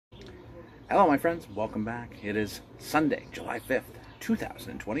Hello, my friends. Welcome back. It is Sunday, July 5th,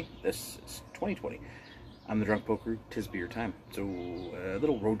 2020. This is 2020. I'm the Drunk Poker. 'Tis beer time. So, a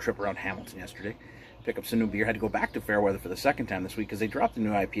little road trip around Hamilton yesterday. Pick up some new beer. Had to go back to Fairweather for the second time this week because they dropped a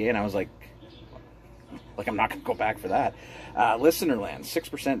new IPA, and I was like I'm not going to go back for that. Listenerland,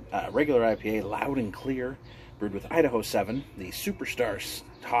 6% regular IPA, loud and clear, brewed with Idaho 7, the Superstar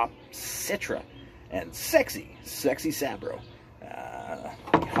Hop Citra, and Sexy Sabro.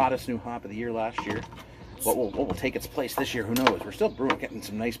 Hottest new hop of the year last year. What will take its place this year, who knows? We're still brewing, getting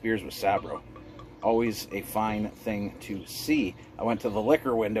some nice beers with Sabro. Always a fine thing to see. I went to the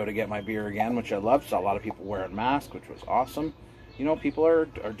liquor window to get my beer again, which I loved. Saw a lot of people wearing masks, which was awesome. You know, people are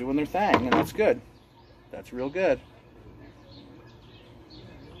doing their thing, and that's good. That's real good.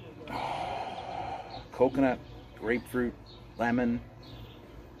 Coconut, grapefruit, lemon,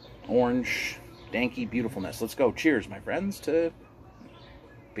 orange, danky beautifulness. Let's go. Cheers, my friends, to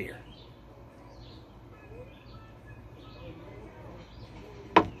beer.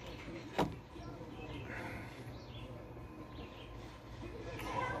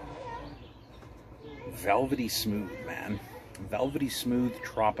 Velvety smooth, man. Velvety smooth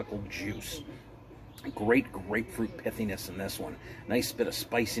tropical juice. Great grapefruit pithiness in this one. Nice bit of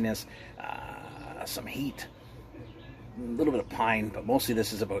spiciness, some heat, a little bit of pine, but mostly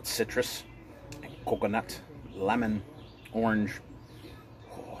this is about citrus, coconut, lemon, orange.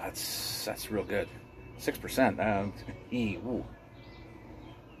 Oh, that's real good. 6%. Ooh.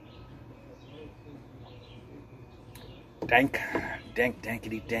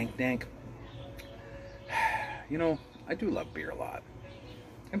 Dankity dank. You know, I do love beer a lot.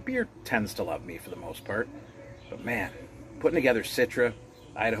 And beer tends to love me for the most part. But man, putting together Citra,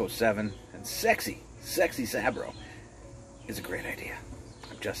 Idaho 7, and Sexy Sabro is a great idea.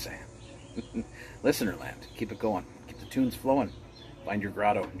 I'm just saying. Listenerland, keep it going. Keep the tunes flowing. Find your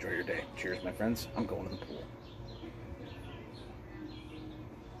grotto. Enjoy your day. Cheers, my friends. I'm going to the pool.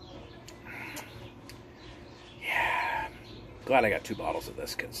 Yeah. Glad I got 2 bottles of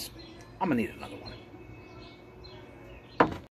this because I'm going to need another one.